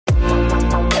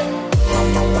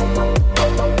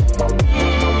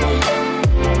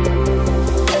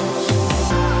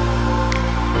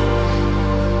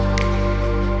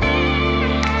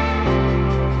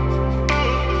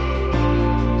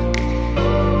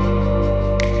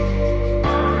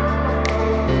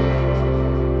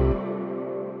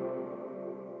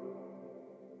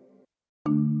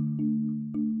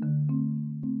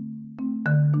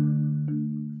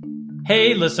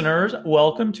Hey, listeners,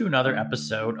 welcome to another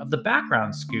episode of The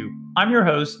Background Scoop. I'm your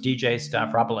host, DJ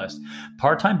Stavropoulos,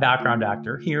 part-time background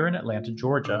actor here in Atlanta,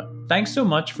 Georgia. Thanks so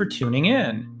much for tuning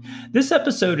in. This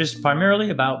episode is primarily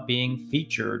about being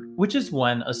featured, which is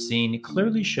when a scene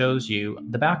clearly shows you,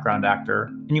 the background actor,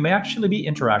 and you may actually be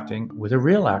interacting with a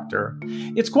real actor.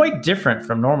 It's quite different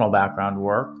from normal background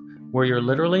work, where you're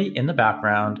literally in the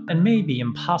background and may be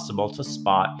impossible to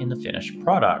spot in the finished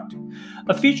product.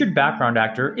 A featured background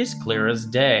actor is clear as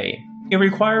day. It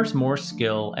requires more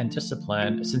skill and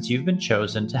discipline since you've been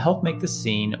chosen to help make the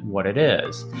scene what it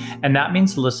is. And that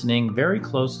means listening very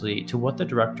closely to what the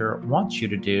director wants you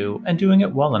to do and doing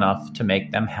it well enough to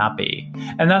make them happy.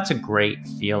 And that's a great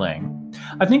feeling.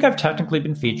 I think I've technically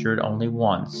been featured only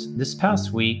once, this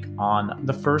past week on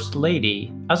The First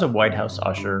Lady as a White House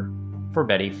usher for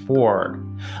Betty Ford.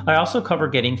 I also cover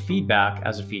getting feedback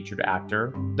as a featured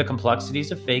actor, the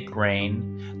complexities of fake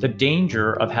rain, the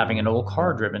danger of having an old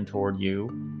car driven toward you,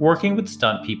 working with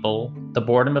stunt people, the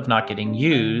boredom of not getting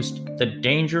used, the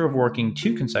danger of working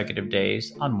 2 consecutive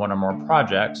days on one or more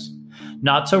projects,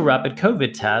 not so rapid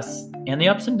COVID tests, and the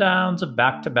ups and downs of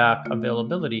back-to-back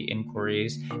availability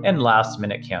inquiries and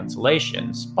last-minute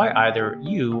cancellations by either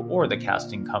you or the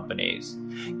casting companies.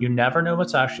 You never know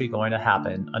what's actually going to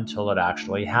happen until it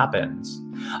actually happens.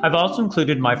 I've also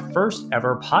included my first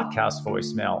ever podcast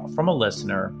voicemail from a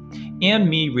listener and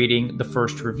me reading the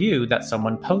first review that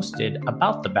someone posted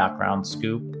about the Background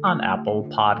Scoop on Apple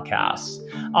Podcasts.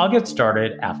 I'll get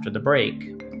started after the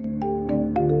break.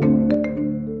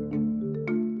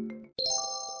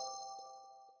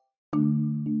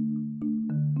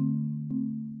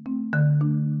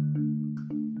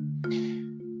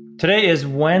 Today is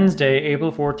Wednesday,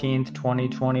 April 14th,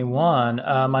 2021.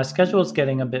 My schedule is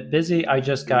getting a bit busy. I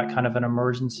just got kind of an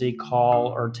emergency call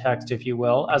or text, if you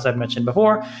will, as I've mentioned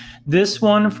before. This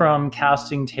one from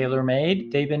Casting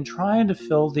Tailor-Made. They've been trying to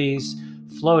fill these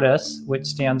FLOTUS, which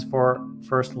stands for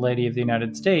First Lady of the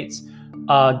United States,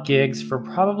 gigs for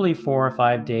probably 4 or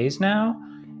 5 days now.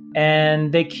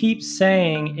 And they keep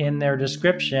saying in their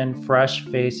description, fresh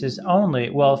faces only.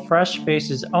 Well, fresh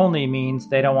faces only means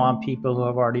they don't want people who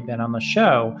have already been on the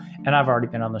show. And I've already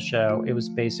been on the show. It was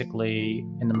basically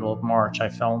in the middle of March I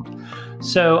filmed.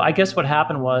 So I guess what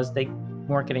happened was they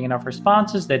weren't getting enough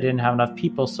responses. They didn't have enough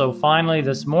people. So finally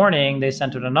this morning they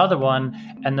sent out another one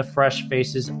and the fresh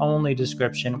faces only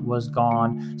description was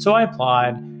gone. So I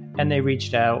applied and they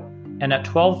reached out. And at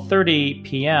 12:30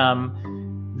 p.m.,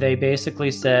 they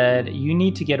basically said, you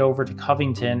need to get over to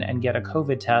Covington and get a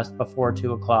COVID test before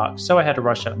 2 o'clock. So I had to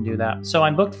rush out and do that. So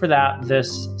I'm booked for that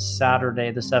this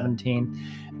Saturday, the 17th.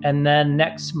 And then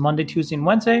next Monday, Tuesday, and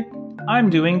Wednesday,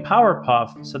 I'm doing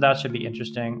Powerpuff. So that should be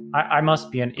interesting. I must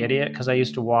be an idiot because I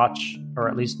used to watch, or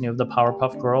at least knew of the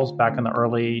Powerpuff Girls back in the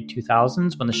early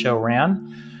 2000s when the show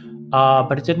ran.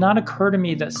 But it did not occur to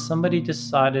me that somebody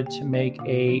decided to make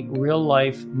a real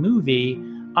life movie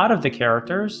out of the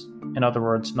characters, in other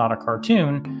words, not a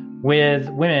cartoon, with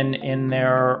women in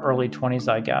their early 20s,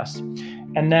 I guess.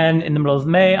 And then in the middle of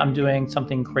May, I'm doing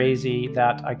something crazy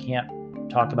that I can't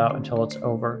talk about until it's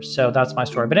over. So that's my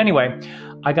story. But anyway,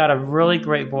 I got a really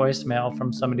great voicemail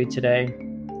from somebody today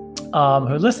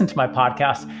who listened to my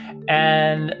podcast.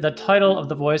 And the title of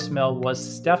the voicemail was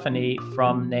Stephanie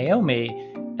from Naomi.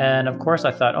 And of course,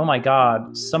 I thought, oh my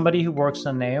God, somebody who works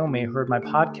on Naomi heard my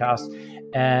podcast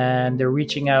and they're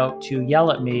reaching out to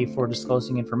yell at me for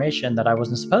disclosing information that I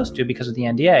wasn't supposed to because of the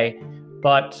NDA.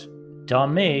 But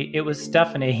dumb me, it was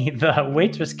Stephanie, the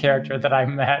waitress character that I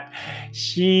met.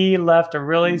 She left a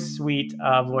really sweet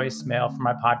voicemail for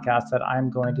my podcast that I'm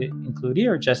going to include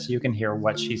here just so you can hear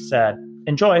what she said.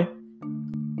 Enjoy.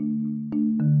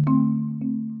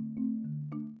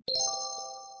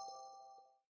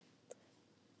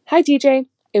 Hi, DJ.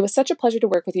 It was such a pleasure to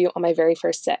work with you on my very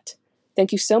first set.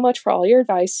 Thank you so much for all your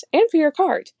advice and for your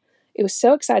card. It was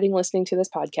so exciting listening to this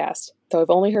podcast. Though I've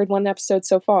only heard 1 episode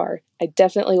so far, I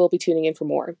definitely will be tuning in for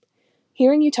more.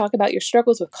 Hearing you talk about your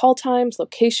struggles with call times,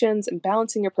 locations, and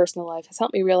balancing your personal life has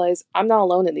helped me realize I'm not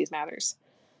alone in these matters.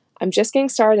 I'm just getting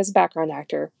started as a background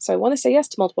actor, so I want to say yes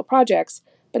to multiple projects,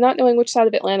 but not knowing which side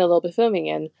of Atlanta they'll be filming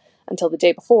in until the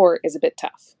day before is a bit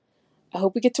tough. I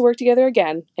hope we get to work together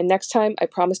again, and next time I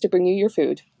promise to bring you your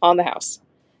food on the house.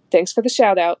 Thanks for the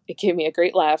shout out. It gave me a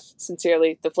great laugh.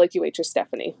 Sincerely, the flaky waitress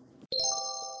Stephanie.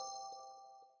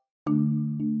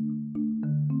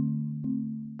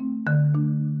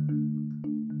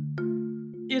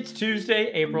 It's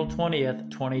Tuesday, April 20th,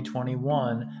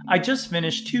 2021. I just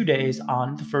finished 2 days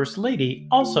on The First Lady,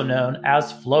 also known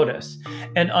as FLOTUS,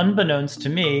 and unbeknownst to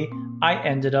me, I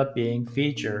ended up being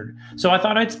featured. So I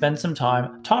thought I'd spend some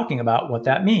time talking about what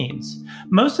that means.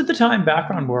 Most of the time,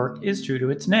 background work is true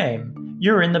to its name.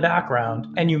 You're in the background,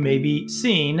 and you may be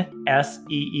seen,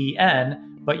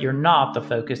 S-E-E-N, but you're not the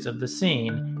focus of the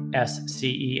scene,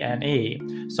 S-C-E-N-E.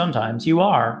 Sometimes you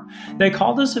are. They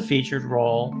call this a featured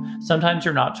role. Sometimes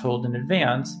you're not told in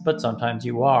advance, but sometimes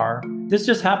you are. This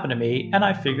just happened to me, and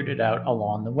I figured it out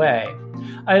along the way.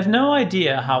 I have no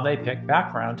idea how they pick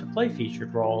background to play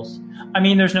featured roles. I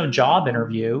mean, there's no job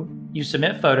interview. You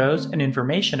submit photos and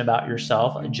information about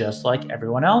yourself just like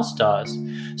everyone else does.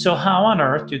 So how on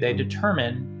earth do they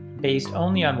determine, based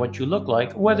only on what you look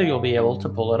like, whether you'll be able to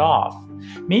pull it off?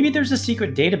 Maybe there's a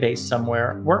secret database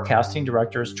somewhere where casting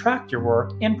directors track your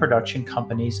work and production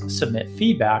companies submit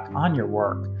feedback on your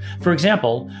work. For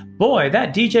example, boy,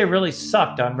 that DJ really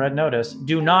sucked on Red Notice.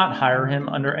 Do not hire him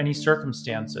under any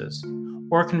circumstances.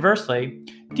 Or conversely,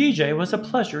 DJ was a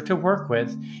pleasure to work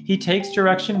with. He takes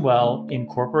direction well,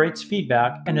 incorporates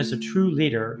feedback, and is a true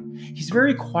leader. He's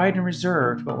very quiet and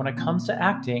reserved, but when it comes to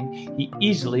acting, he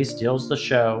easily steals the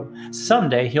show.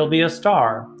 Someday he'll be a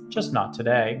star, just not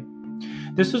today.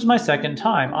 This was my second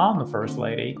time on The First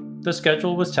Lady. The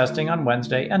schedule was testing on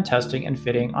Wednesday and testing and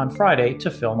fitting on Friday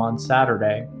to film on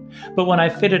Saturday. But when I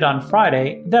fitted on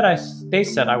Friday, they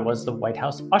said I was the White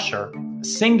House usher.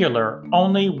 Singular,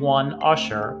 only one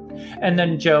usher. And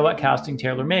then Joe at Casting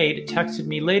Tailor Made texted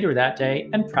me later that day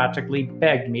and practically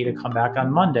begged me to come back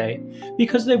on Monday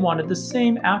because they wanted the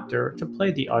same actor to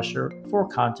play the usher for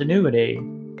continuity.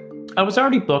 I was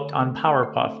already booked on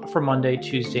Powerpuff for Monday,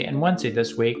 Tuesday, and Wednesday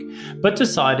this week, but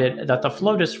decided that the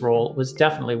FLOTUS role was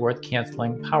definitely worth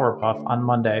canceling Powerpuff on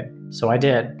Monday, so I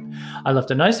did. I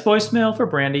left a nice voicemail for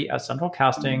Brandy at Central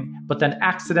Casting, but then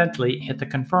accidentally hit the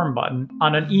confirm button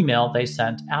on an email they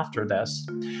sent after this.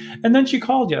 And then she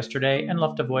called yesterday and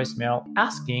left a voicemail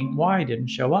asking why I didn't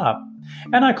show up,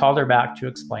 and I called her back to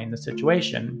explain the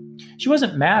situation. She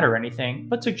wasn't mad or anything,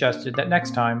 but suggested that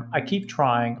next time I keep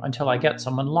trying until I get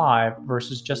someone live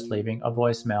versus just leaving a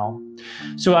voicemail.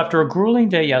 So after a grueling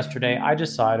day yesterday, I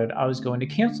decided I was going to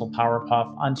cancel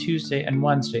Powerpuff on Tuesday and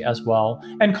Wednesday as well,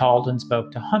 and called and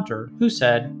spoke to Hunter, who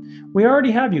said, "We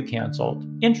already have you canceled.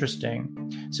 Interesting."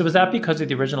 So was that because of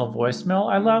the original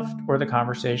voicemail I left, or the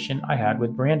conversation I had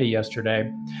with Brandy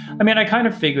yesterday? I mean, I kind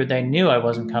of figured they knew I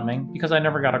wasn't coming because I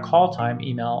never got a call time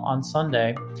email on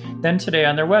Sunday. Then today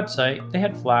on their website, they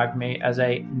had flagged me as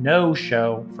a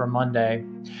no-show for Monday.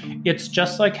 It's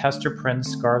just like Hester Prynne's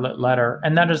Scarlet Letter,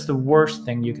 and that is the worst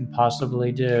thing you can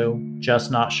possibly do,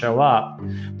 just not show up.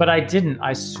 But I didn't,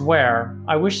 I swear.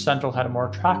 I wish Central had a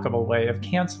more trackable way of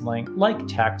canceling, like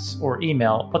text or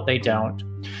email, but they don't.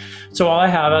 So all I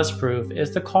have as proof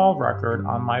is the call record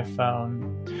on my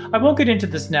phone. I won't get into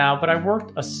this now, but I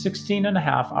worked a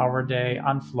 16-and-a-half-hour day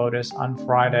on FLOTUS on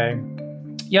Friday.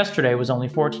 Yesterday was only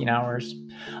 14 hours.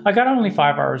 I got only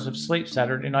 5 hours of sleep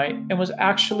Saturday night and was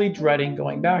actually dreading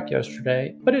going back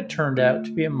yesterday, but it turned out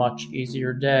to be a much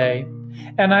easier day.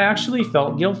 And I actually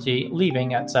felt guilty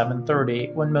leaving at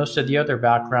 7:30 when most of the other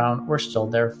background were still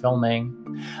there filming.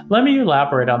 Let me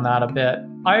elaborate on that a bit.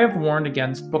 I have warned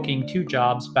against booking 2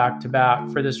 jobs back to back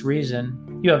for this reason.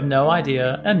 You have no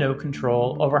idea and no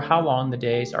control over how long the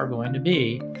days are going to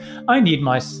be. I need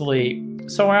my sleep,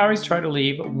 so I always try to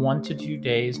leave 1 to 2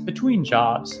 days between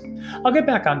jobs. I'll get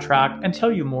back on track and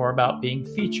tell you more about being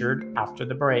featured after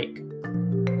the break.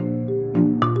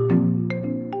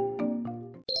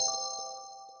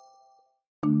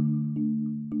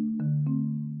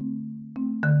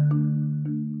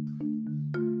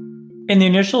 In the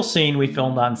initial scene we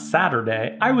filmed on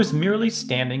Saturday, I was merely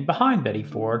standing behind Betty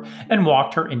Ford and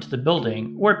walked her into the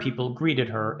building, where people greeted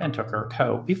her and took her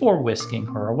coat before whisking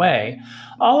her away.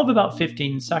 All of about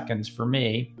 15 seconds for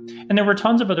me. And there were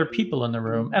tons of other people in the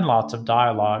room and lots of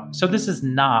dialogue, so this is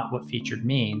not what featured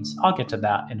means. I'll get to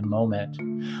that in a moment.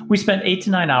 We spent 8 to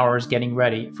 9 hours getting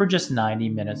ready for just 90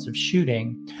 minutes of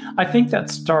shooting. I think that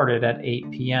started at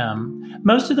 8 p.m.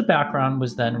 Most of the background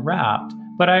was then wrapped,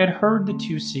 but I had heard the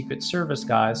 2 Secret Service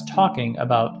guys talking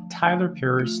about Tyler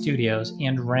Perry Studios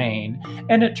and rain,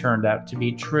 and it turned out to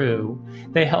be true.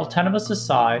 They held 10 of us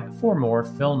aside for more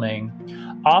filming.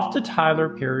 off to Tyler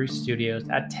Perry Studios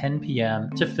at 10 p.m.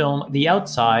 to film the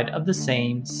outside of the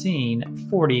same scene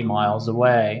 40 miles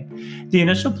away. The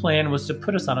initial plan was to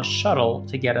put us on a shuttle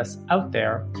to get us out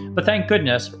there, but thank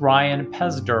goodness Ryan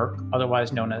Pezdirk,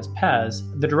 otherwise known as Pez,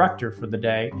 the director for the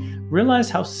day, realized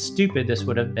how stupid this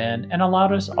would have been and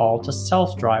allowed us all to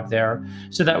self-drive there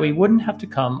so that we wouldn't have to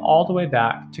come all the way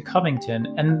back to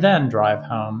Covington and then drive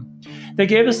home. They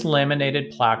gave us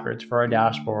laminated placards for our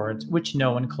dashboards, which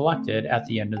no one collected at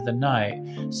the end of the night,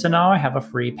 so now I have a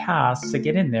free pass to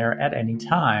get in there at any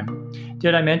time.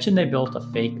 Did I mention they built a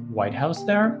fake White House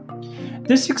there?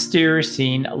 This exterior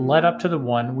scene led up to the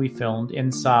one we filmed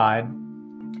inside.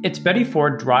 It's Betty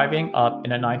Ford driving up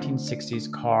in a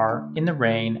 1960s car in the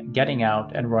rain, getting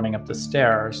out and running up the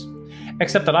stairs,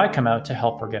 except that I come out to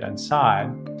help her get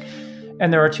inside.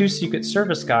 And there are two Secret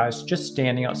Service guys just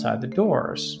standing outside the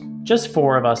doors. Just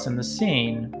 4 of us in the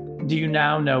scene. Do you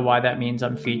now know why that means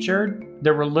I'm featured?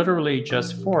 There were literally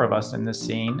just 4 of us in the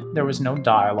scene. There was no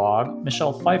dialogue.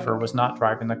 Michelle Pfeiffer was not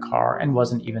driving the car and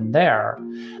wasn't even there.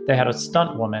 They had a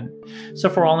stunt woman. So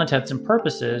for all intents and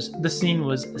purposes, the scene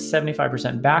was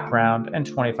 75% background and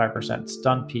 25%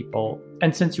 stunt people.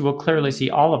 And since you will clearly see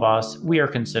all of us, we are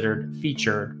considered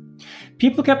featured.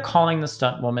 People kept calling the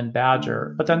stunt woman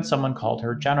Badger, but then someone called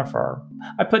her Jennifer.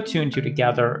 I put 2 and 2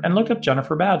 together and looked up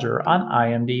Jennifer Badger on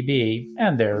IMDb,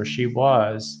 and there she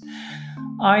was.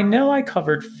 I know I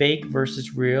covered fake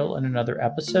versus real in another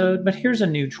episode, but here's a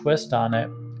new twist on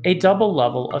it. A double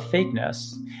level of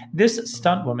fakeness. This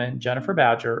stunt woman, Jennifer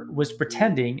Badger, was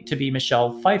pretending to be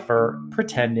Michelle Pfeiffer,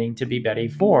 pretending to be Betty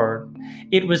Ford.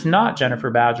 It was not Jennifer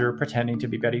Badger pretending to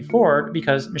be Betty Ford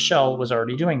because Michelle was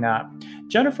already doing that.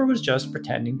 Jennifer was just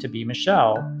pretending to be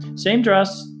Michelle. Same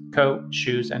dress, coat,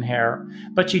 shoes, and hair,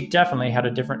 but she definitely had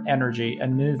a different energy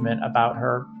and movement about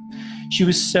her. She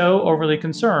was so overly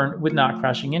concerned with not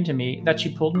crashing into me that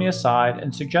she pulled me aside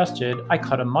and suggested I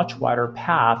cut a much wider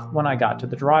path when I got to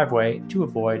the driveway to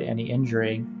avoid any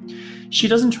injury. She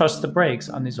doesn't trust the brakes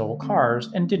on these old cars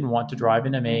and didn't want to drive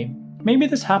into me. Maybe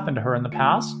this happened to her in the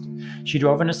past. She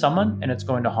drove into someone and it's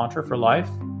going to haunt her for life.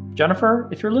 Jennifer,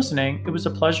 if you're listening, it was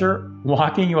a pleasure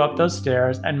walking you up those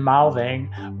stairs and mouthing,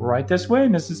 "Right this way,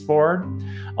 Mrs. Ford."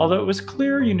 Although it was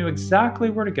clear you knew exactly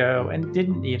where to go and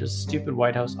didn't need a stupid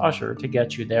White House usher to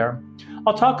get you there.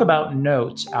 I'll talk about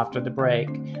notes after the break.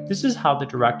 This is how the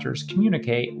directors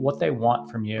communicate what they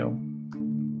want from you.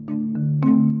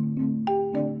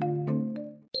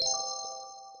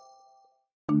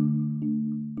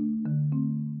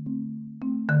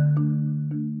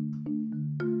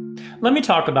 Let me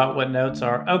talk about what notes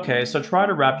are. Okay, so try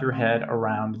to wrap your head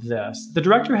around this. The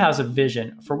director has a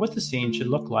vision for what the scene should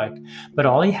look like, but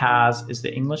all he has is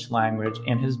the English language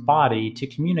and his body to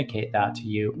communicate that to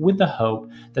you with the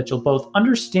hope that you'll both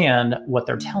understand what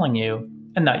they're telling you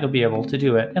and that you'll be able to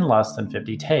do it in less than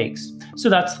 50 takes. So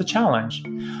that's the challenge.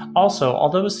 Also,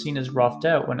 although a scene is roughed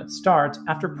out when it starts,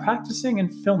 after practicing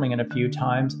and filming it a few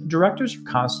times, directors are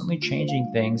constantly changing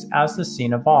things as the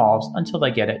scene evolves until they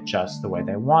get it just the way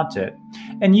they want it.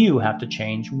 And you have to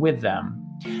change with them.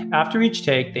 After each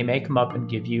take, they may come up and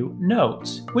give you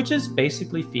notes, which is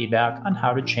basically feedback on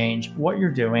how to change what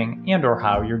you're doing and or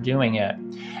how you're doing it.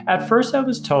 At first, I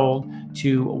was told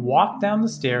to walk down the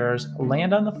stairs,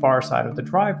 land on the far side of the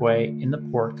driveway in the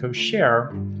porte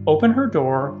cochere, open her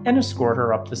door, and escort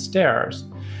her up the stairs.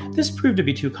 This proved to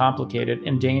be too complicated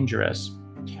and dangerous.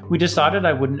 We decided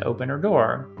I wouldn't open her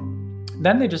door.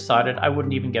 Then they decided I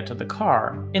wouldn't even get to the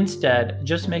car. Instead,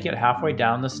 just make it halfway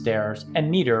down the stairs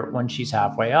and meet her when she's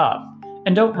halfway up.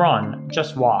 And don't run,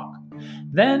 just walk.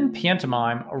 Then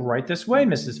pantomime, "Right this way,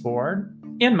 Mrs. Ford,"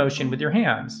 and motion with your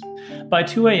hands. By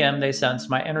 2 a.m., they sensed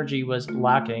my energy was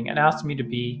lacking and asked me to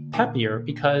be peppier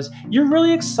because you're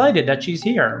really excited that she's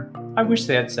here. I wish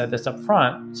they had said this up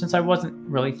front, since I wasn't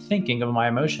really thinking of my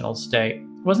emotional state.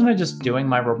 Wasn't I just doing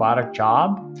my robotic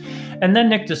job? And then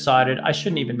Nick decided I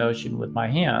shouldn't even motion with my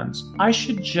hands. I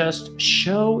should just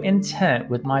show intent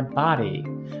with my body.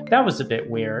 That was a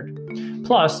bit weird.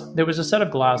 Plus, there was a set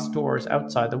of glass doors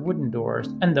outside the wooden doors,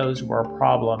 and those were a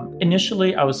problem.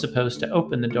 Initially, I was supposed to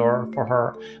open the door for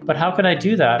her, but how could I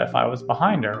do that if I was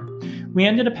behind her? We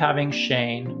ended up having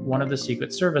Shane, one of the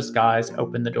Secret Service guys,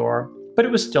 open the door, but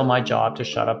it was still my job to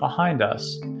shut up behind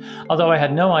us. Although I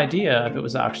had no idea if it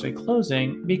was actually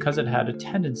closing because it had a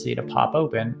tendency to pop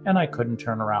open and I couldn't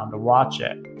turn around to watch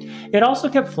it. It also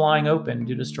kept flying open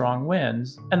due to strong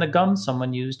winds, and the gum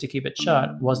someone used to keep it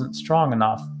shut wasn't strong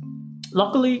enough.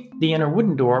 Luckily, the inner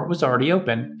wooden door was already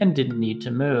open and didn't need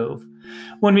to move.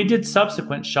 When we did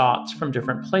subsequent shots from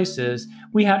different places,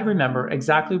 we had to remember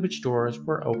exactly which doors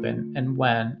were open and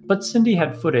when, but Cindy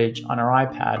had footage on her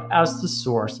iPad as the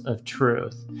source of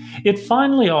truth. It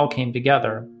finally all came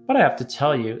together, but I have to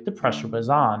tell you, the pressure was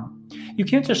on. You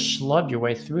can't just schlub your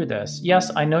way through this.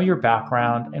 Yes, I know your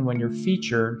background, and when you're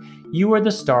featured, you are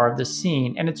the star of the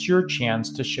scene, and it's your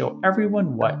chance to show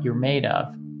everyone what you're made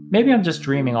of. Maybe I'm just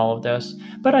dreaming all of this,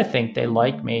 but I think they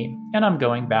like me, and I'm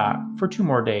going back for 2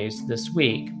 more days this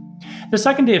week. The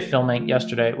second day of filming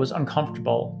yesterday was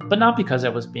uncomfortable, but not because I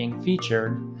was being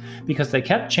featured, because they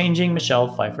kept changing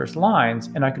Michelle Pfeiffer's lines,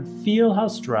 and I could feel how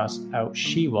stressed out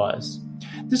she was.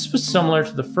 This was similar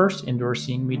to the first indoor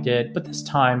scene we did, but this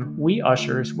time we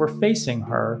ushers were facing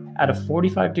her at a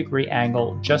 45-degree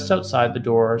angle just outside the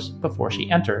doors before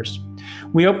she enters.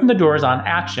 We open the doors on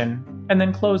action and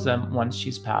then close them once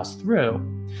she's passed through.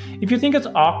 If you think it's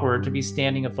awkward to be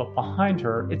standing a foot behind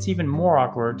her, it's even more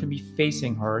awkward to be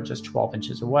facing her just 12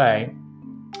 inches away.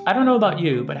 I don't know about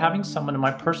you, but having someone in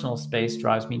my personal space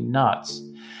drives me nuts.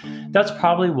 That's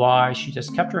probably why she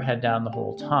just kept her head down the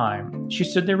whole time. She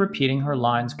stood there repeating her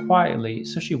lines quietly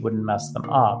so she wouldn't mess them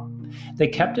up. They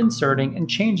kept inserting and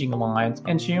changing lines,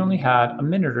 and she only had a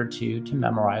minute or two to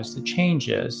memorize the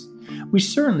changes. We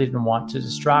certainly didn't want to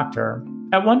distract her.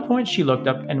 At one point, she looked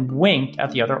up and winked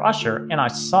at the other usher, and I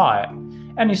saw it,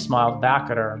 and he smiled back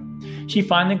at her. She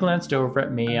finally glanced over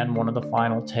at me on one of the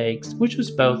final takes, which was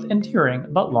both endearing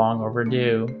but long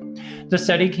overdue. The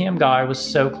Steadicam guy was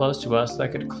so close to us that I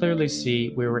could clearly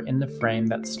see we were in the frame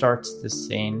that starts this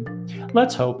scene.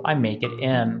 Let's hope I make it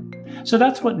in. So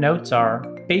that's what notes are,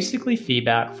 basically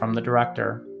feedback from the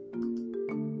director.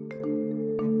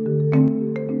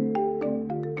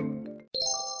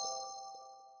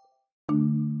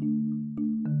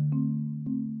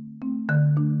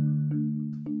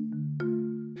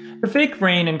 The fake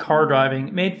rain and car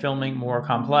driving made filming more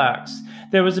complex.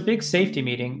 There was a big safety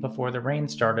meeting before the rain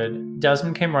started.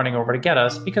 Desmond came running over to get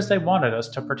us because they wanted us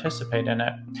to participate in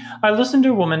it. I listened to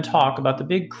a woman talk about the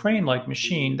big crane-like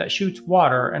machine that shoots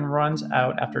water and runs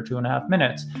out after 2.5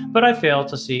 minutes, but I failed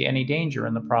to see any danger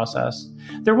in the process.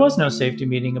 There was no safety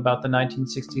meeting about the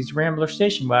 1960s Rambler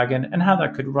station wagon and how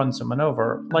that could run someone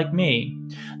over, like me.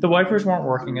 The wipers weren't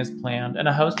working as planned, and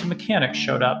a host of mechanics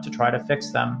showed up to try to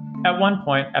fix them. At one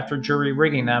point, after jury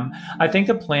rigging them, I think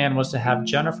the plan was to have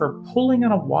Jennifer pulling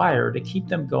on a wire to keep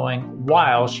them going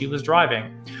while she was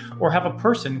driving, or have a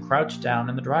person crouched down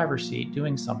in the driver's seat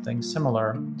doing something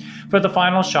similar. For the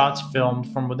final shots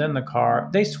filmed from within the car,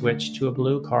 they switched to a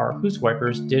blue car whose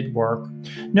wipers did work.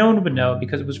 No one would know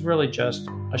because it was really just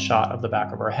a shot of the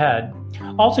back of her head.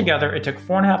 Altogether, it took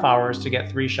 4.5 hours to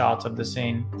get 3 shots of the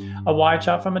scene. A wide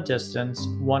shot from a distance,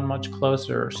 one much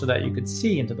closer so that you could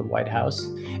see into the White House,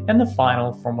 and the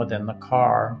final from within the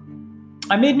car.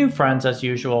 I made new friends as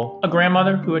usual, a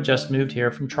grandmother who had just moved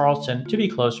here from Charleston to be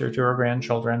closer to her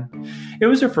grandchildren. It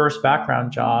was her first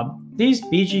background job. These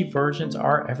BG versions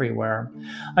are everywhere.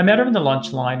 I met her in the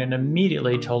lunch line and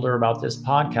immediately told her about this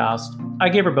podcast. I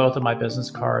gave her both of my business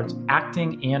cards,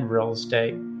 acting and real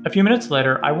estate. A few minutes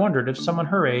later, I wondered if someone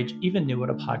her age even knew what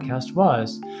a podcast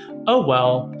was. Oh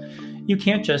well, you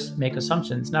can't just make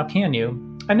assumptions, now can you?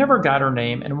 I never got her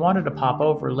name and wanted to pop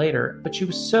over later, but she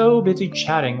was so busy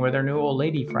chatting with her new old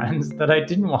lady friends that I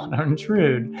didn't want to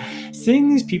intrude. Seeing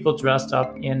these people dressed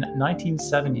up in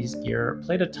 1970s gear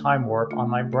played a time warp on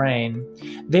my brain.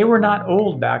 They were not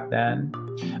old back then,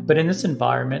 but in this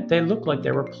environment, they looked like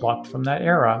they were plucked from that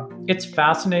era. It's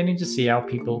fascinating to see how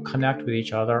people connect with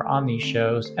each other on these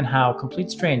shows and how complete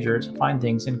strangers find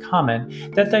things in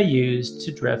common that they use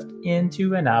to drift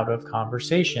into and out of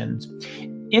conversations.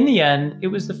 In the end, it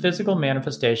was the physical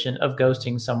manifestation of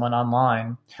ghosting someone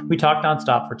online. We talked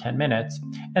nonstop for 10 minutes,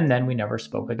 and then we never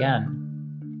spoke again.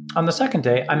 On the second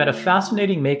day, I met a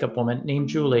fascinating makeup woman named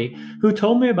Julie who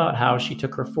told me about how she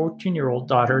took her 14-year-old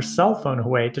daughter's cell phone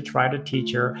away to try to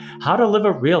teach her how to live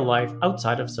a real life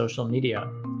outside of social media.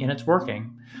 And it's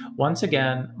working. Once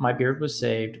again, my beard was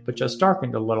saved, but just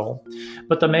darkened a little.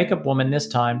 But the makeup woman this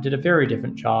time did a very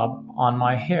different job on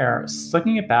my hair,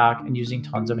 slicking it back and using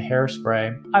tons of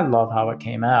hairspray. I love how it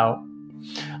came out.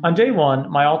 On day 1,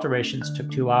 my alterations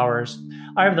took 2 hours.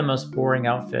 I have the most boring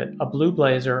outfit, a blue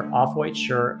blazer, off-white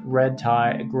shirt, red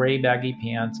tie, gray baggy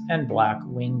pants, and black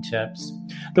wingtips.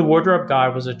 The wardrobe guy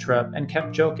was a trip and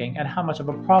kept joking at how much of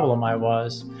a problem I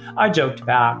was. I joked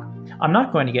back, "I'm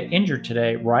not going to get injured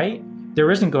today, right?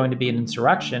 There isn't going to be an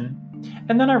insurrection."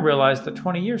 And then I realized that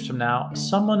 20 years from now,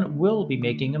 someone will be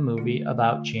making a movie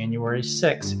about January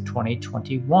 6,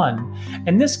 2021,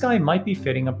 and this guy might be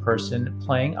fitting a person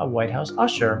playing a White House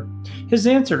usher. His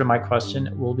answer to my question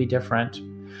will be different.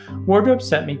 Wardrobe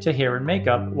sent me to hair and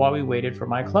makeup while we waited for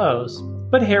my clothes,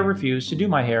 but hair refused to do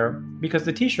my hair because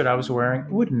the t-shirt I was wearing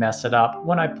would mess it up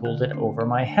when I pulled it over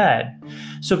my head.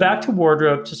 So back to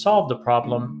wardrobe to solve the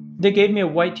problem. They gave me a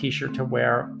white t-shirt to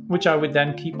wear, which I would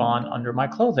then keep on under my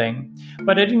clothing,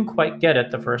 but I didn't quite get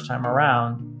it the first time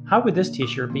around. How would this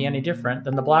t-shirt be any different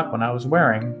than the black one I was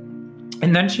wearing?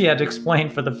 And then she had to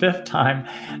explain for the fifth time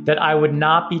that I would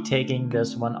not be taking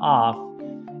this one off.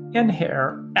 And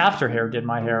after hair did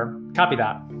my hair. Copy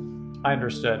that. I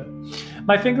understood.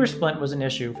 My finger splint was an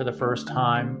issue for the first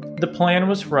time. The plan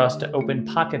was for us to open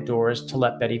pocket doors to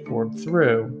let Betty Ford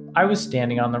through. I was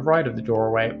standing on the right of the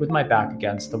doorway with my back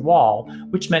against the wall,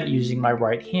 which meant using my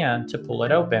right hand to pull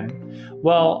it open.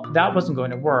 Well, that wasn't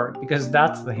going to work because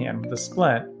that's the hand with the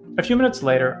splint. A few minutes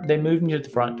later, they moved me to the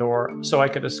front door so I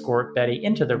could escort Betty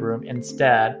into the room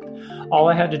instead. All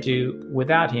I had to do with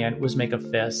that hand was make a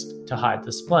fist to hide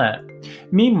the splint.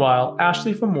 Meanwhile,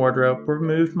 Ashley from Wardrobe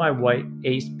removed my white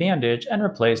ace bandage and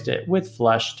replaced it with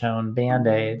flesh-tone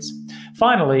band-aids.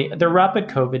 Finally, the rapid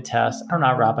COVID tests are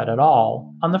not rapid at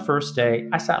all. On the first day,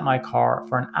 I sat in my car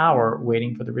for an hour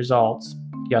waiting for the results.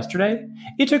 Yesterday,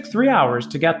 it took 3 hours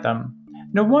to get them.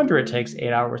 No wonder it takes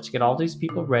 8 hours to get all these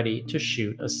people ready to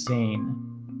shoot a scene.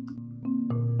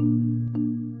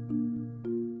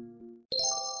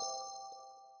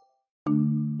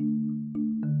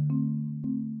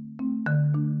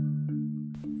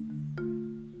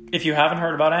 If you haven't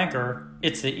heard about Anchor,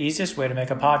 it's the easiest way to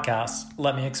make a podcast.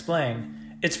 Let me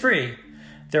explain. It's free.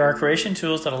 There are creation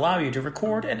tools that allow you to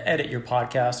record and edit your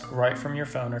podcast right from your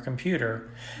phone or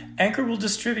computer. Anchor will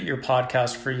distribute your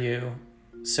podcast for you,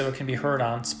 so it can be heard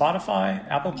on Spotify,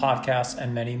 Apple Podcasts,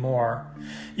 and many more.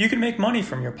 You can make money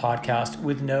from your podcast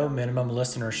with no minimum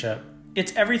listenership.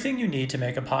 It's everything you need to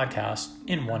make a podcast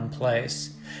in one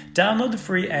place. Download the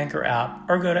free Anchor app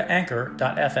or go to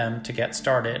anchor.fm to get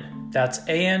started. That's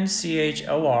anchor.fm.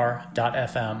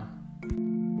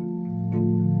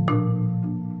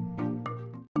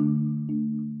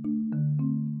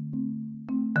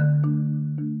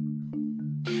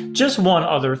 Just one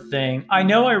other thing. I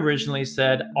know I originally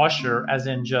said usher as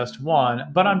in just one,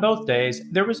 but on both days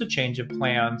there was a change of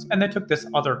plans and they took this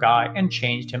other guy and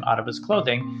changed him out of his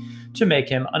clothing to make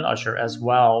him an usher as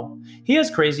well. He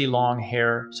has crazy long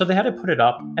hair, so they had to put it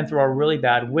up and throw a really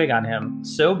bad wig on him.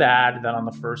 So bad that on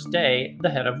the first day, the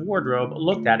head of wardrobe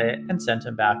looked at it and sent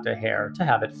him back to hair to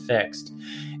have it fixed.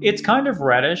 It's kind of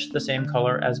reddish, the same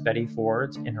color as Betty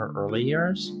Ford's in her early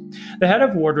years. The head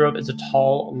of wardrobe is a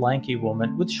tall, lanky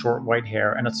woman with short white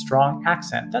hair and a strong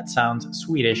accent that sounds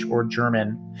Swedish or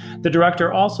German. The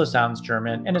director also sounds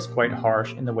German and is quite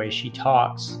harsh in the way she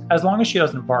talks. As long as she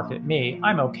doesn't bark at me,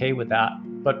 I'm okay with that.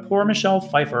 But poor Michelle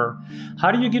Pfeiffer,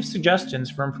 how do you give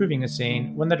suggestions for improving a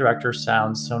scene when the director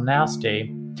sounds so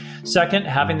nasty? Second,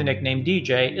 having the nickname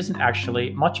DJ isn't actually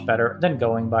much better than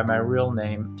going by my real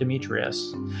name,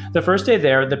 Demetrius. The first day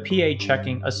there, the PA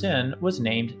checking us in was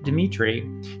named Dimitri.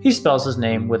 He spells his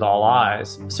name with all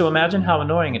I's, so imagine how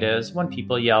annoying it is when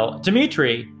people yell,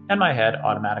 Dimitri, and my head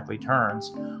automatically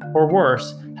turns. Or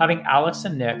worse, having Alex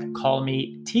and Nick call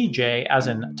me TJ as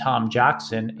in Tom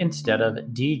Jackson instead of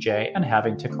DJ and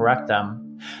having to correct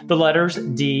them. The letters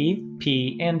D,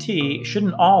 P, and T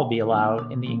shouldn't all be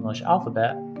allowed in the English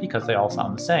alphabet because they all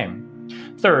sound the same.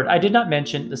 Third, I did not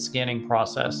mention the scanning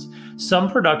process.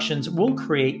 Some productions will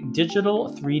create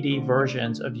digital 3D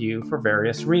versions of you for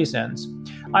various reasons.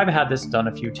 I've had this done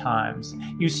a few times.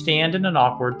 You stand in an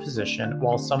awkward position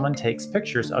while someone takes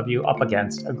pictures of you up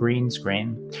against a green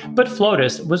screen. But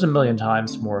Flotus was a million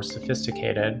times more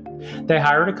sophisticated. They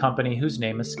hired a company whose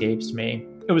name escapes me.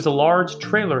 It was a large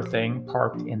trailer thing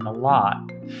parked in the lot.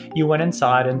 You went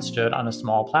inside and stood on a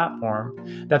small platform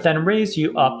that then raised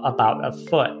you up about a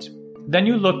foot. Then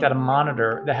you looked at a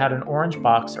monitor that had an orange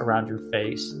box around your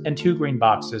face and 2 green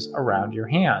boxes around your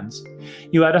hands.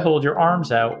 You had to hold your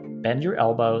arms out, bend your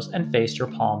elbows, and face your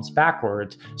palms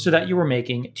backwards so that you were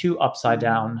making 2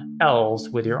 upside-down L's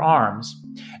with your arms,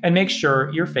 and make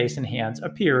sure your face and hands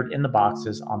appeared in the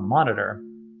boxes on the monitor.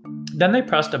 Then they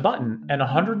pressed a button, and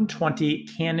 120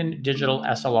 Canon digital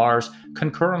SLRs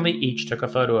concurrently each took a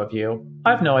photo of you. I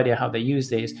have no idea how they use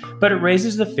these, but it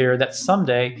raises the fear that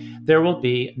someday there will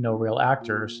be no real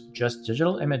actors, just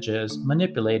digital images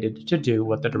manipulated to do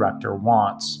what the director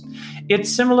wants.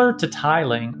 It's similar to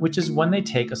tiling, which is when they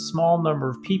take a small number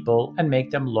of people and make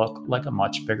them look like a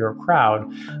much bigger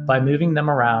crowd by moving them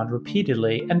around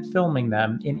repeatedly and filming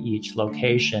them in each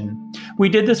location. We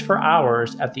did this for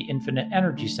hours at the Infinite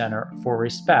Energy Center for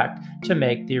Respect to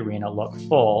make the arena look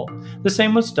full. The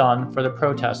same was done for the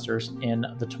protesters in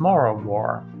the Tomorrow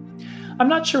War. I'm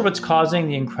not sure what's causing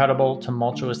the incredible,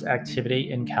 tumultuous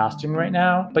activity in casting right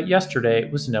now, but yesterday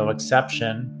was no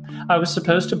exception. I was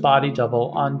supposed to body double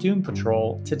on Doom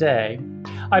Patrol today.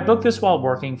 I booked this while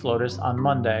working Flotus on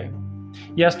Monday.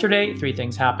 Yesterday, 3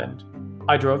 things happened.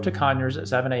 I drove to Conyers at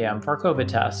 7 a.m. for a COVID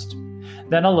test.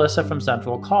 Then Alyssa from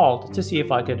Central called to see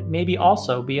if I could maybe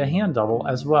also be a hand double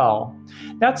as well.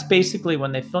 That's basically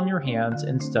when they film your hands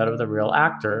instead of the real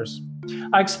actors.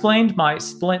 I explained my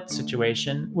splint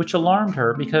situation, which alarmed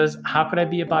her because how could I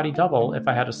be a body double if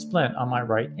I had a splint on my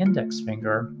right index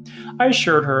finger? I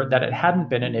assured her that it hadn't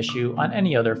been an issue on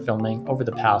any other filming over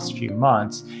the past few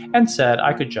months and said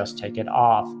I could just take it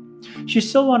off. She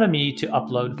still wanted me to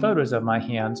upload photos of my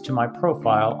hands to my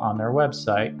profile on their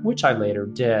website, which I later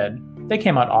did. They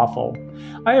came out awful.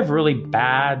 I have really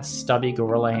bad, stubby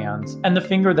gorilla hands, and the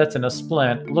finger that's in a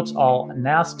splint looks all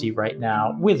nasty right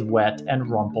now with wet and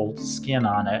rumpled skin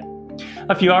on it.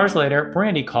 A few hours later,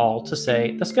 Brandy called to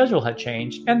say the schedule had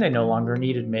changed and they no longer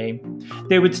needed me.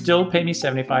 They would still pay me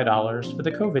 $75 for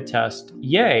the COVID test.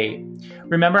 Yay!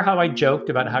 Remember how I joked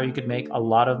about how you could make a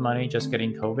lot of money just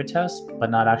getting COVID tests, but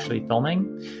not actually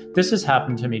filming? This has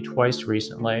happened to me twice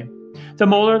recently. The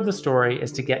moral of the story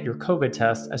is to get your COVID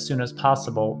test as soon as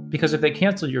possible, because if they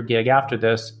cancel your gig after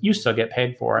this, you still get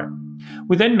paid for it.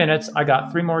 Within minutes, I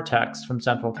got 3 more texts from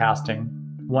Central Casting.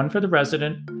 1 for the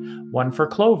resident, 1 for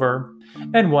Clover,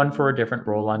 and 1 for a different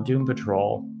role on Doom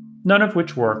Patrol, none of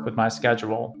which work with my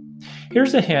schedule.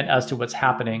 Here's a hint as to what's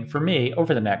happening for me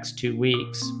over the next 2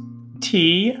 weeks.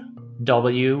 TWD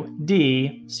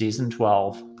Season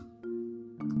 12.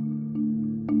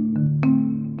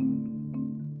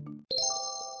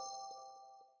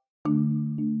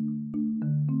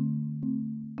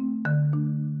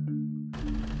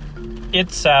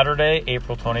 It's Saturday,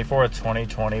 April 24th,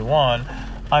 2021.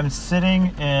 I'm sitting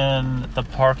in the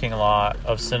parking lot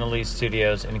of Cinelli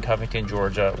Studios in Covington,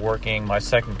 Georgia, working my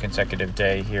second consecutive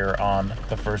day here on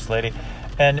The First Lady,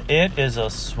 and it is a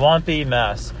swampy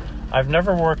mess. I've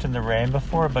never worked in the rain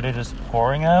before, but it is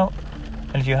pouring out.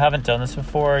 And if you haven't done this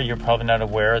before, you're probably not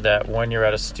aware that when you're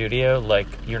at a studio, like,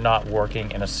 you're not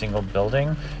working in a single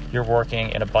building. You're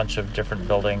working in a bunch of different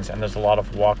buildings, and there's a lot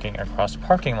of walking across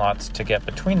parking lots to get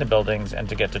between the buildings and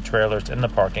to get to trailers in the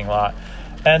parking lot.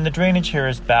 And the drainage here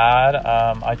is bad.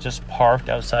 I just parked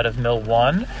outside of Mill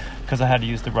 1 because I had to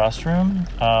use the restroom.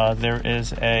 There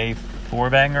is a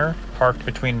 4-banger parked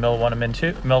between Mill 1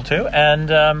 and Mill 2. And,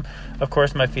 of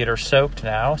course, my feet are soaked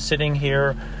now, sitting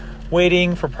here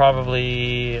waiting for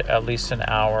probably at least an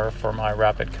hour for my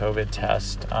rapid COVID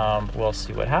test. We'll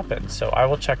see what happens. So I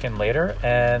will check in later.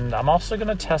 And I'm also going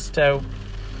to test out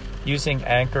using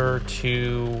Anchor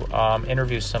to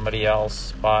interview somebody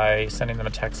else by sending them a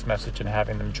text message and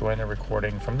having them join the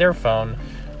recording from their phone,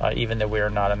 even though we are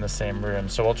not in the same room.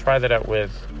 So we'll try that out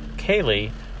with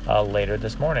Kaylee later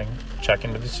this morning. Check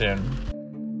in with you soon.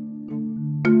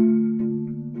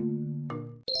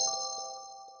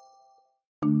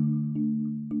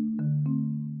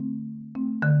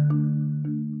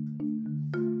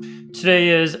 Today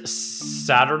is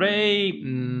Saturday,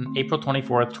 April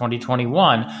 24th,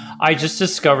 2021. I just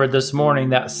discovered this morning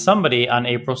that somebody on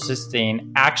April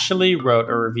 16 actually wrote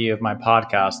a review of my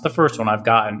podcast, the first one I've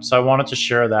gotten. So I wanted to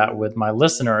share that with my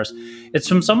listeners. It's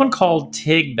from someone called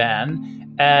Tigban,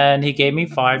 and he gave me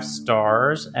 5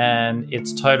 stars, and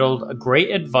it's titled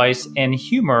Great Advice and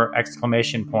Humor!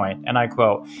 And I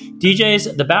quote,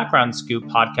 DJ's The Background Scoop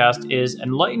podcast is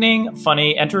enlightening,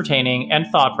 funny, entertaining, and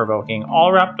thought-provoking,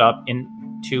 all wrapped up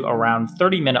into around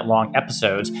 30-minute long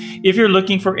episodes. If you're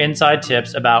looking for inside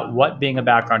tips about what being a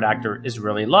background actor is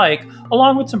really like,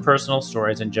 along with some personal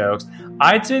stories and jokes,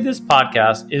 I'd say this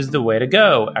podcast is the way to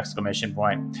go!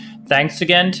 Thanks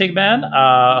again,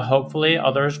 Tigban. Hopefully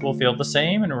others will feel the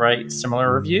same and write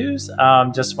similar reviews.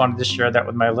 Just wanted to share that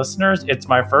with my listeners. It's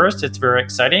my first. It's very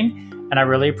exciting, and I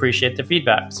really appreciate the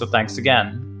feedback. So thanks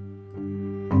again.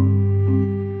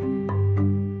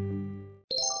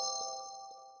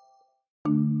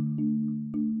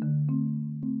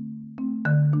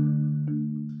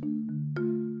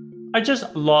 I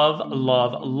just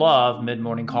love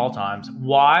mid-morning call times.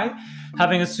 Why?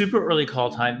 Having a super early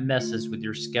call time messes with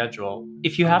your schedule.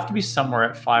 If you have to be somewhere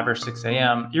at 5 or 6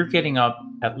 a.m., you're getting up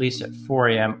at least at 4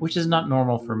 a.m., which is not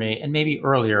normal for me, and maybe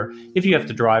earlier if you have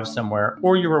to drive somewhere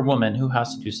or you're a woman who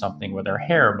has to do something with her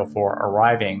hair before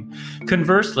arriving.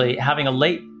 Conversely, having a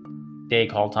late day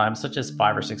call time, such as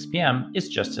 5 or 6 p.m., is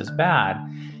just as bad.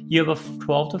 You have a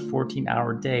 12 to 14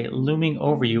 hour day looming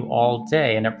over you all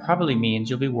day, and it probably means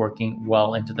you'll be working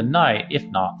well into the night, if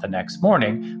not the next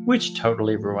morning, which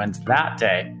totally ruins that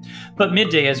day. But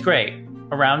midday is great,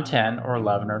 around 10 or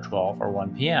 11 or 12 or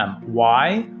 1 p.m.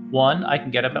 Why? 1, I can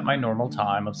get up at my normal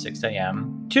time of 6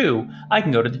 a.m. 2, I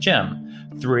can go to the gym.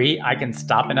 3, I can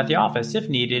stop in at the office if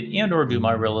needed and or do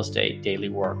my real estate daily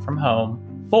work from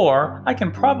home. 4, I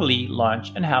can probably eat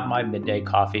lunch and have my midday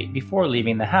coffee before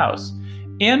leaving the house.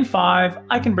 And 5,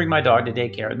 I can bring my dog to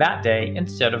daycare that day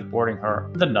instead of boarding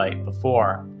her the night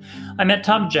before. I met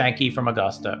Tom Janke from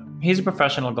Augusta. He's a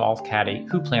professional golf caddy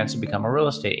who plans to become a real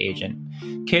estate agent.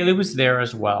 Kaylee was there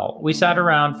as well. We sat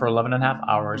around for 11 and a half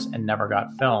hours and never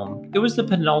got filmed. It was the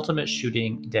penultimate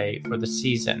shooting day for the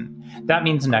season. That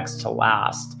means next to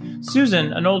last.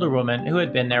 Susan, an older woman who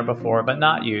had been there before but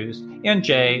not used, and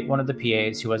Jay, one of the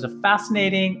PAs who has a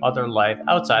fascinating other life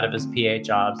outside of his PA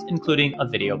jobs, including a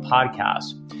video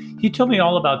podcast. He told me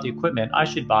all about the equipment I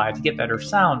should buy to get better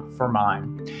sound for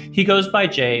mine. He goes by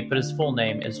Jay, but his full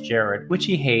name is Jared, which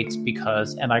he hates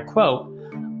because, and I quote,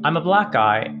 "I'm a black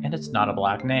guy and it's not a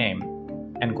black name,"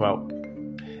 end quote.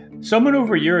 Someone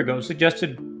over a year ago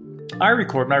suggested I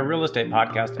record my real estate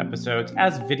podcast episodes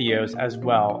as videos as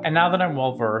well, and now that I'm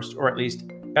well versed, or at least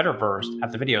better versed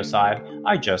at the video side,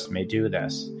 I just may do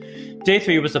this. Day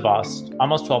 3 was a bust,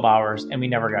 almost 12 hours, and we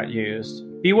never got used.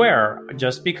 Beware,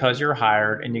 just because you're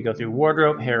hired and you go through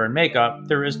wardrobe, hair, and makeup,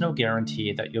 there is no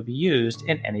guarantee that you'll be used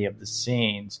in any of the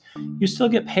scenes. You still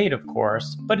get paid, of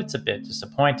course, but it's a bit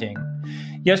disappointing.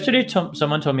 Yesterday,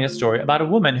 someone told me a story about a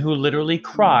woman who literally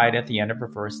cried at the end of her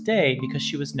first day because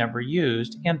she was never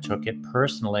used and took it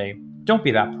personally. Don't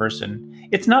be that person.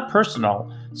 It's not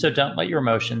personal, so don't let your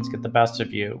emotions get the best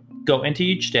of you. Go into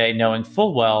each day knowing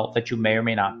full well that you may or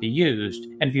may not be used,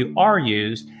 and if you are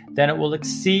used, then it will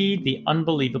exceed the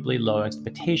unbelievably low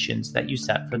expectations that you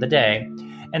set for the day,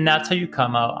 and that's how you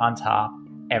come out on top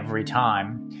every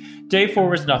time. Day 4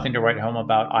 was nothing to write home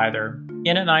about either.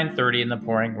 In at 9:30 in the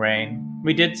pouring rain,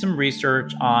 we did some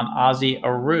research on Ozzy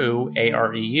Areu,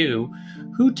 A-R-E-U,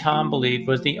 who Tom believed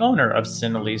was the owner of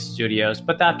Cinelli Studios,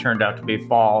 but that turned out to be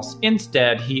false.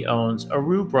 Instead, he owns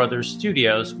Areu Brothers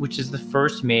Studios, which is the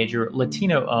first major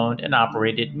Latino-owned and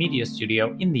operated media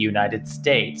studio in the United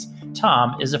States.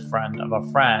 Tom is a friend of a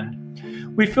friend.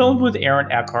 We filmed with Aaron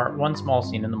Eckhart one small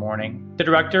scene in the morning. The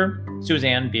director,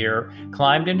 Suzanne Beer,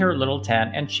 climbed into her little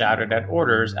tent and shouted at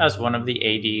orders as one of the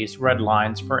ADs read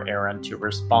lines for Aaron to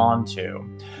respond to.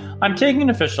 I'm taking an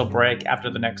official break after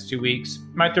the next 2 weeks.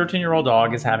 My 13-year-old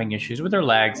dog is having issues with her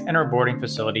legs, and our boarding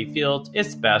facility feels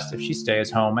it's best if she stays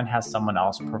home and has someone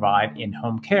else provide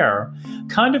in-home care.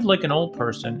 Kind of like an old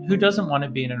person who doesn't want to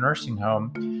be in a nursing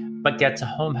home, but gets a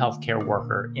home health care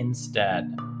worker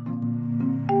instead.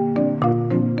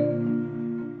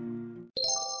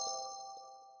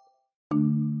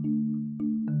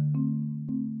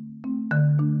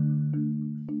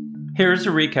 Here's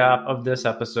a recap of this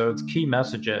episode's key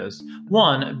messages.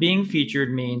 1, being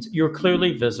featured means you're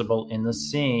clearly visible in the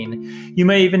scene. You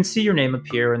may even see your name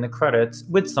appear in the credits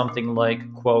with something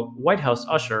like, quote, White House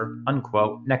usher,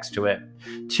 unquote, next to it.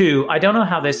 2, I don't know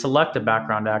how they select a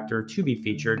background actor to be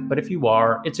featured, but if you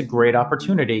are, it's a great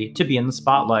opportunity to be in the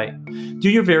spotlight.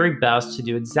 Do your very best to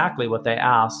do exactly what they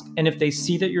ask, and if they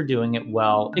see that you're doing it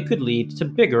well, it could lead to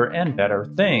bigger and better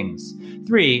things.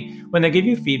 3, when they give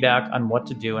you feedback on what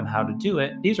to do and how to do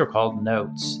it, these are called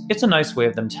notes. It's a nice way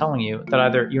of them telling you that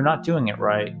either you're not doing it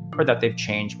right or that they've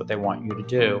changed what they want you to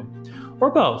do. Or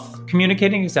both.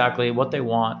 Communicating exactly what they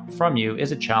want from you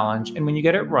is a challenge, and when you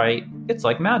get it right, it's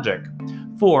like magic.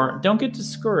 4, don't get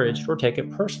discouraged or take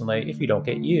it personally if you don't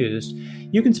get used.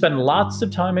 You can spend lots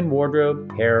of time in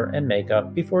wardrobe, hair, and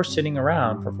makeup before sitting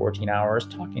around for 14 hours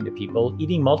talking to people,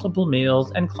 eating multiple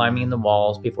meals, and climbing the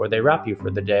walls before they wrap you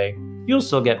for the day. You'll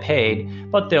still get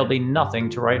paid, but there'll be nothing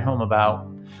to write home about.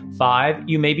 5,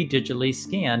 you may be digitally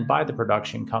scanned by the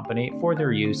production company for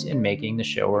their use in making the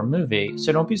show or movie,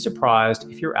 so don't be surprised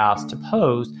if you're asked to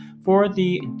pose for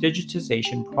the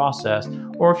digitization process,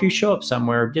 or if you show up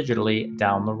somewhere digitally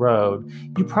down the road.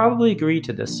 You probably agree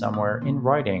to this somewhere in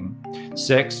writing.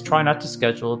 6, try not to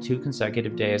schedule 2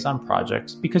 consecutive days on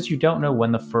projects because you don't know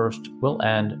when the first will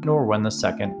end nor when the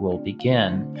second will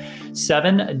begin.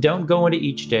 7, don't go into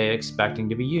each day expecting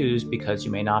to be used because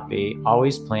you may not be.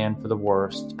 Always plan for the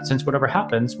worst, since whatever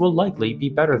happens will likely be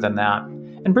better than that.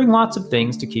 And bring lots of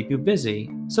things to keep you busy,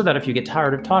 so that if you get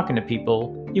tired of talking to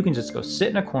people, you can just go sit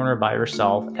in a corner by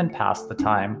yourself and pass the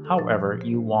time however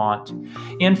you want.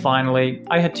 And finally,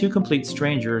 I had 2 complete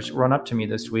strangers run up to me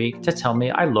this week to tell me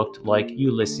I looked like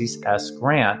Ulysses S.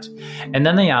 Grant. And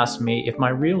then they asked me if my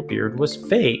real beard was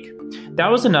fake.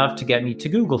 That was enough to get me to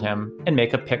Google him and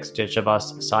make a pic stitch of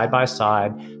us side by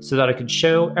side so that I could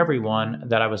show everyone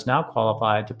that I was now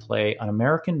qualified to play an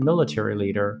American military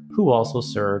leader who also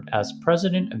served as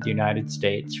President of the United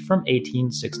States from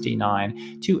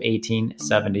 1869 to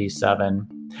 1877.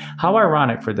 How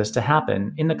ironic for this to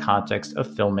happen in the context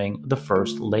of filming The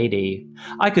First Lady.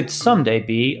 I could someday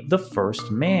be the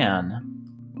first man.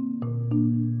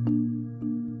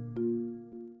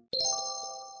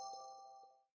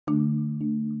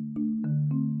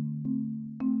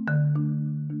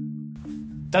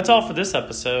 That's all for this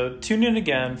episode. Tune in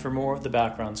again for more of the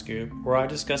Background Scoop, where I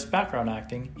discuss background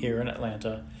acting here in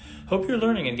Atlanta. Hope you're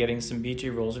learning and getting some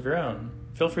BG roles of your own.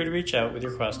 Feel free to reach out with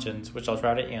your questions, which I'll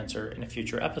try to answer in a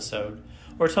future episode,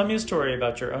 or tell me a story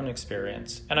about your own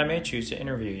experience, and I may choose to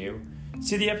interview you.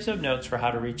 See the episode notes for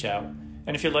how to reach out,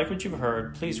 and if you like what you've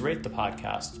heard, please rate the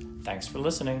podcast. Thanks for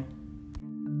listening.